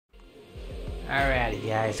Alrighty,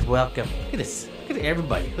 guys, welcome. Look at this. Look at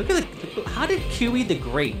everybody. Look at how did Kiwi the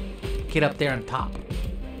Great get up there on top?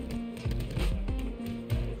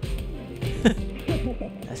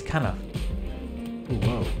 That's kind of. Ooh,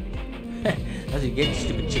 whoa. That's what you get, you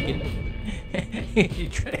stupid chicken. You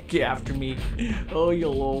try to get after me. Oh, you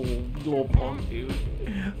little punk, dude.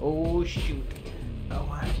 Oh, shoot. Oh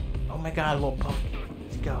my God, little punk.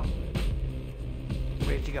 Let's go.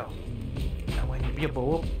 Where'd you go? I went to be a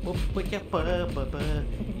boop, with your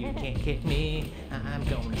You can't get me. I'm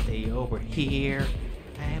gonna stay over here.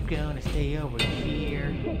 I'm gonna stay over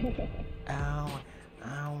here. Oh,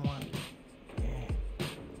 I want.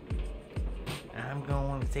 I'm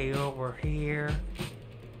going to stay over here.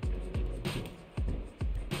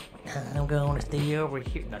 I'm going to stay over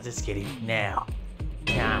here. No, just kidding. Now,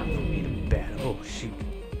 time for me to battle. Oh shoot!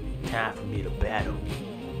 Time for me to battle.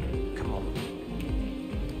 Come on.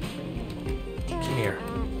 Come here,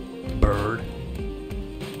 bird.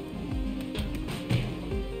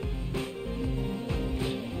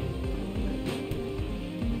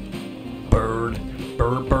 Bird.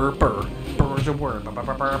 Bird's a word.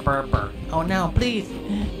 Burr. Oh no, please.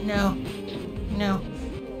 No.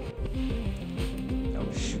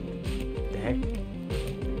 Oh shoot. The heck?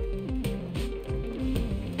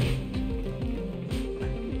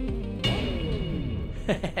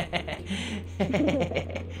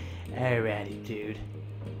 Alrighty, dude.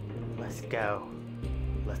 Let's go.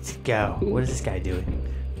 What is this guy doing?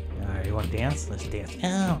 Alright, you want to dance? Let's dance.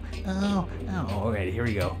 Oh. Alrighty, here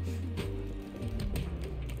we go.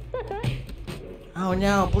 Oh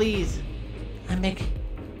no, please. I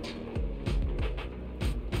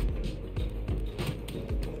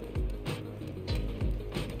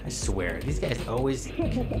swear, these guys always.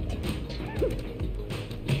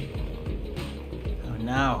 Oh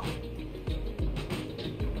no.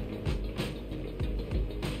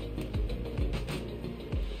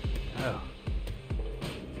 Oh.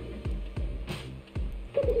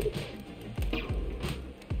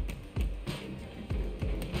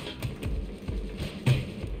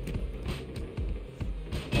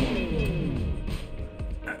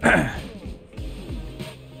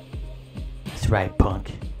 That's right,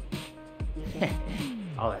 punk.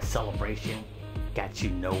 All that celebration got you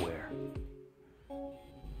nowhere.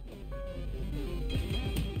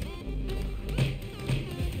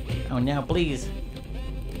 Oh, now please.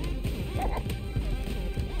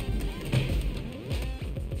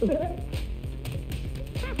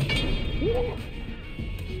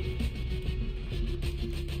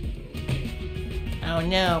 Oh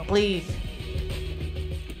no, please.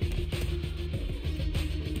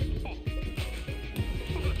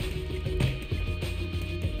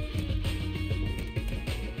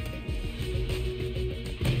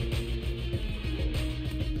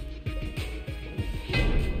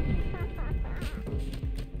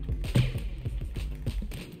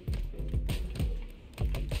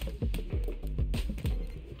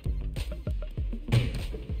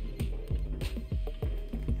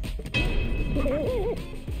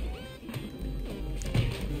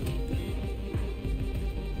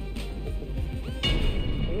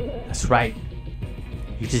 That's right.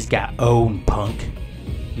 You just got owned, punk.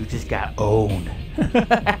 You just got owned.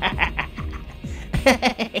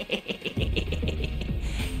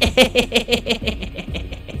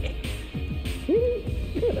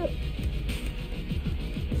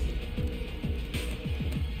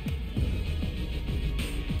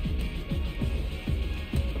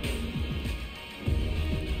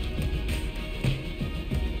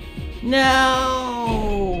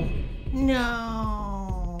 No!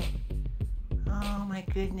 No! Oh my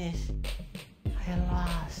goodness. I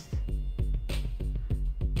lost.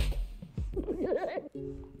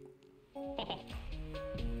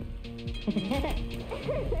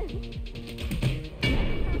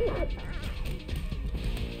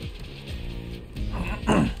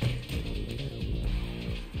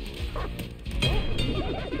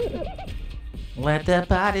 Let the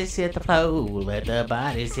bodies hit the floor, let the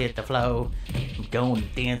bodies hit the floor. I'm gonna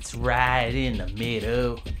dance right in the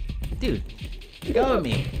middle. Dude, go with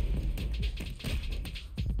me.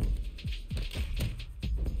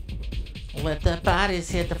 Let the bodies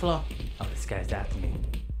hit the floor. Oh, this guy's after me.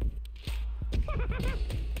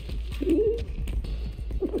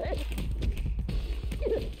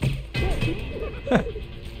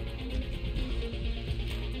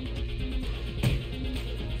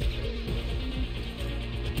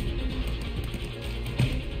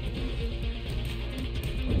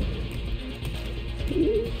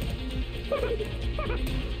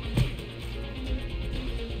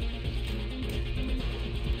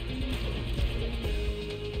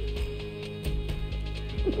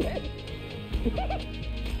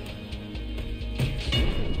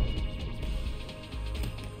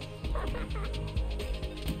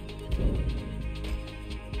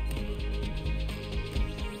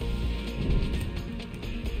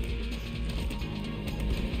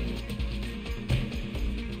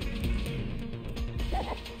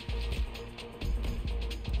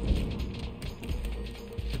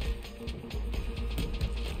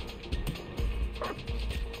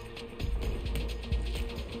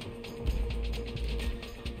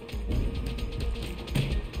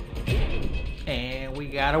 And we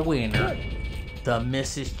got a winner. The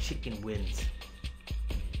Mrs. Chicken wins.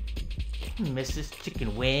 Mrs.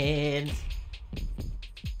 Chicken wins.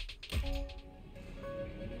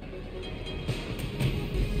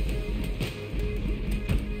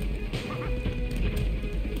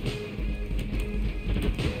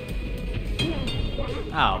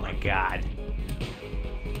 Oh my god.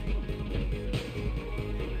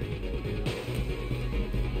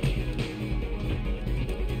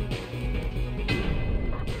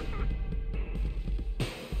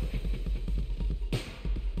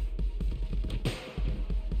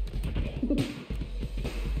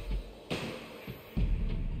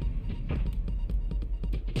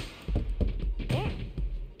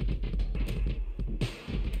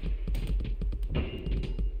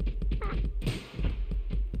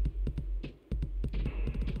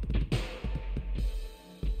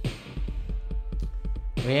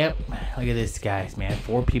 Yep, look at this, guys, man.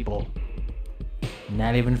 4 people.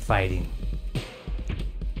 Not even fighting.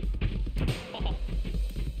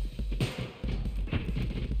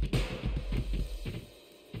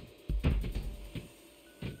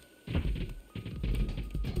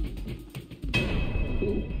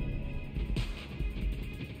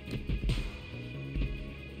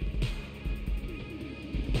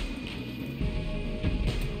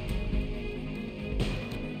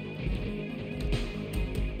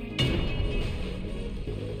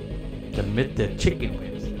 The chicken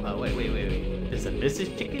wins. Oh, wait. There's a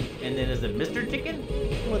Mrs. Chicken, and then there's a Mr. Chicken?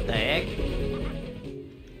 What the heck?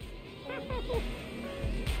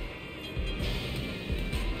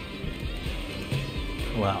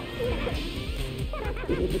 Wow.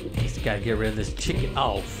 Just gotta get rid of this chicken.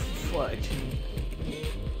 Oh, fudge.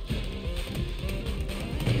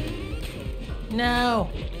 No!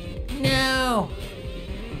 No!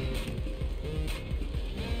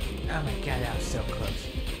 Oh my god, that was so close.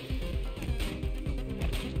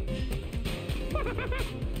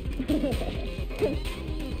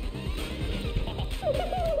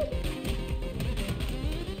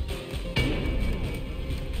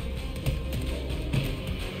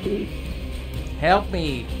 Help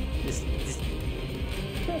me! This...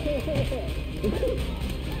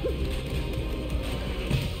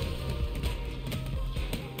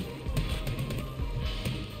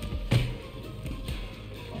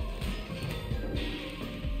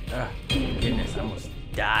 Goodness, I almost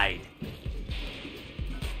died.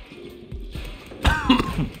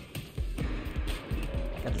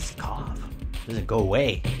 Got this cough. Doesn't go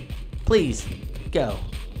away. Please, go.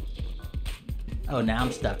 Oh, now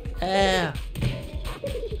I'm stuck.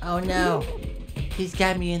 Oh no. He's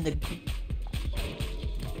got me in the...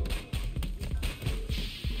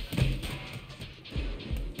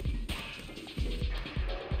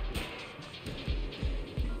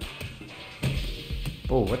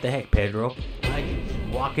 Oh, what the heck, Pedro? Why'd you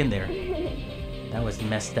walk in there? That was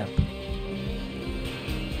messed up.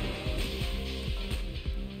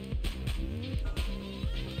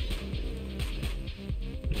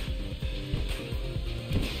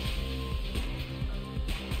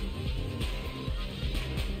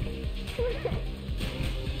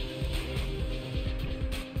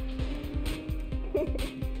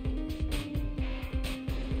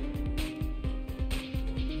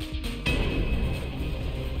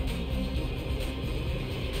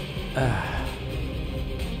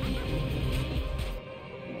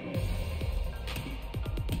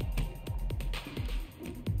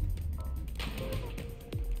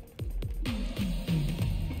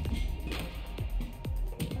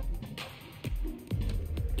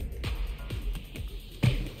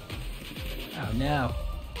 Oh no.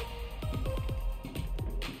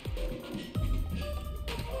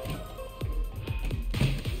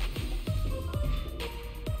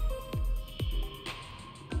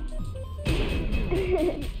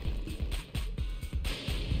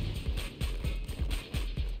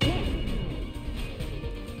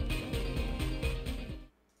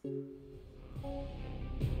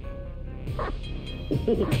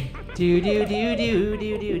 Do do do do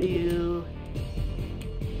do do do.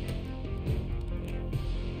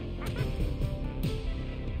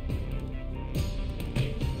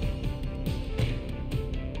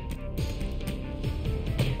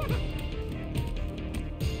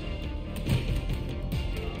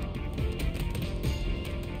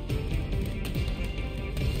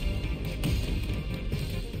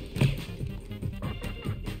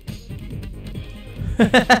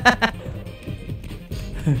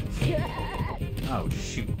 Oh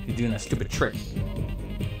shoot, you're doing a stupid trick.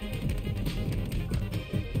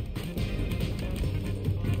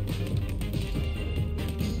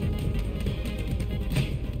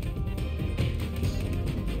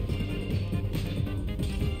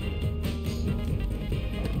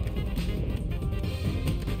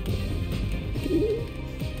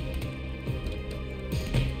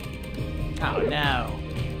 Oh no.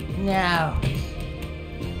 No.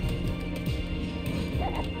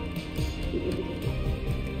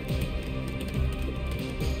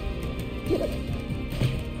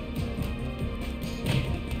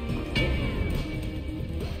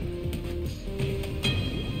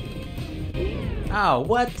 Oh,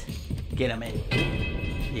 what? Get him in.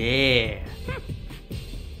 Yeah.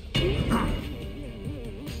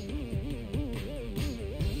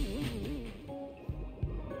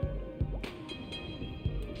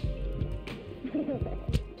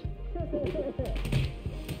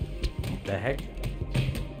 What the heck?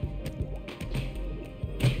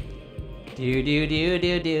 Do do do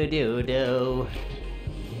do do do do.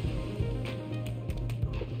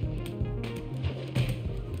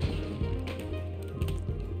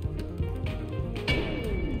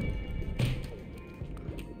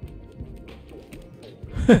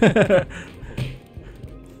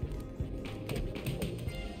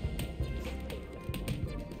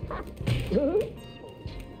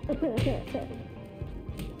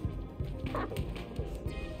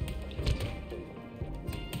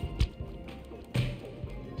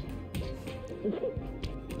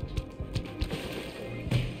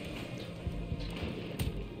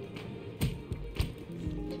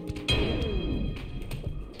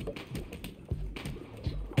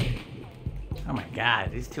 Oh my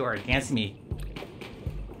god, these two are against me.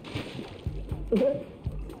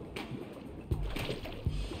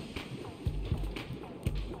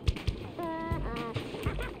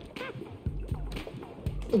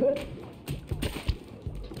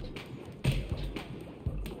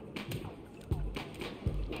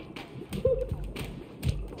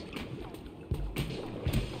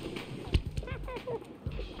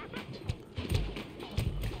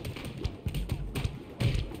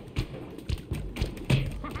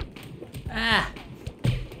 Ah!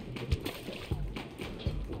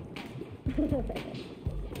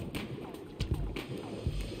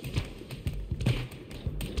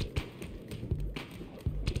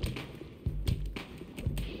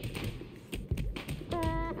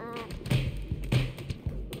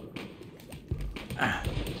 Ah.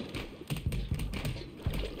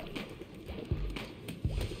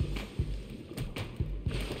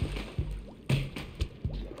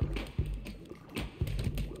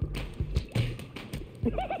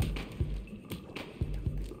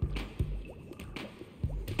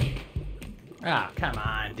 Oh, come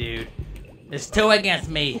on, dude. There's two against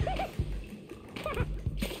me.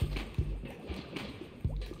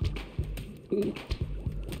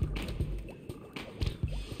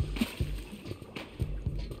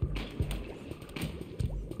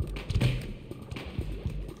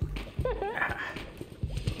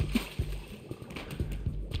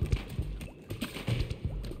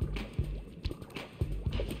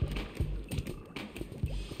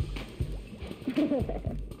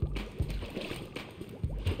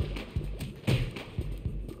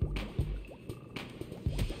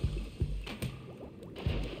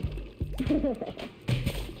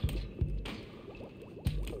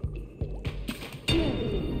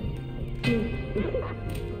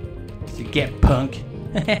 You get punk.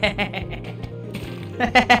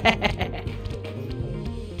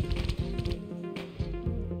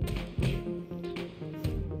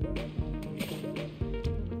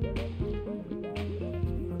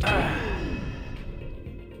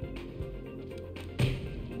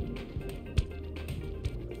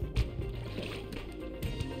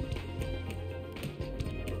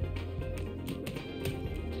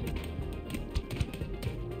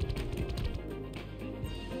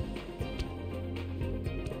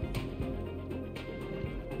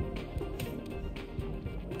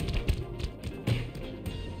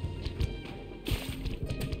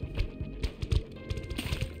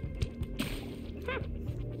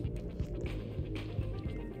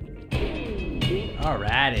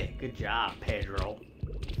 Alrighty, good job, Pedro.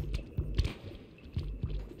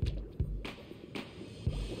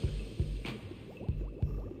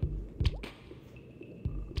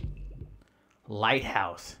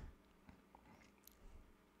 Lighthouse.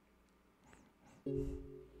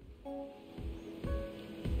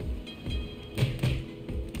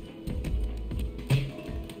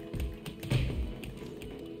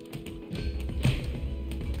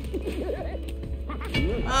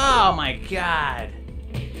 Oh my god.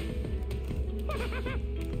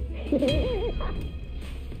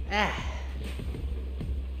 Ah.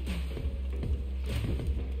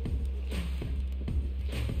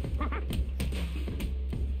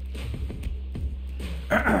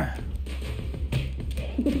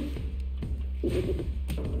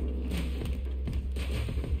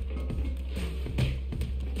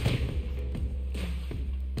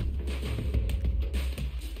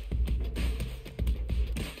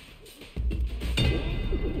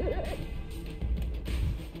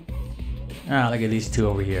 Oh, look at these two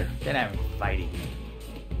over here. They're not even fighting.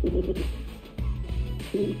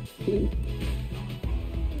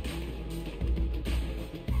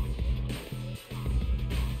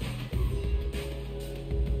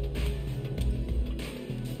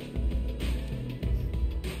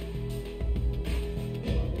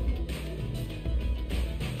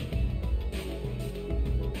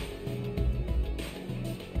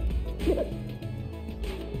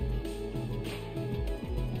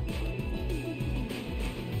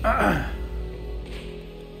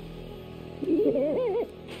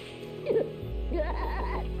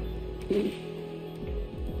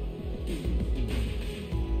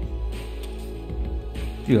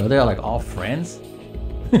 Dude, they're like all friends?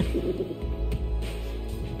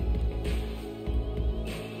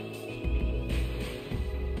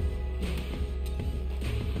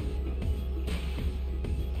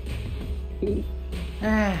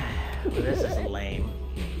 Well, this is lame.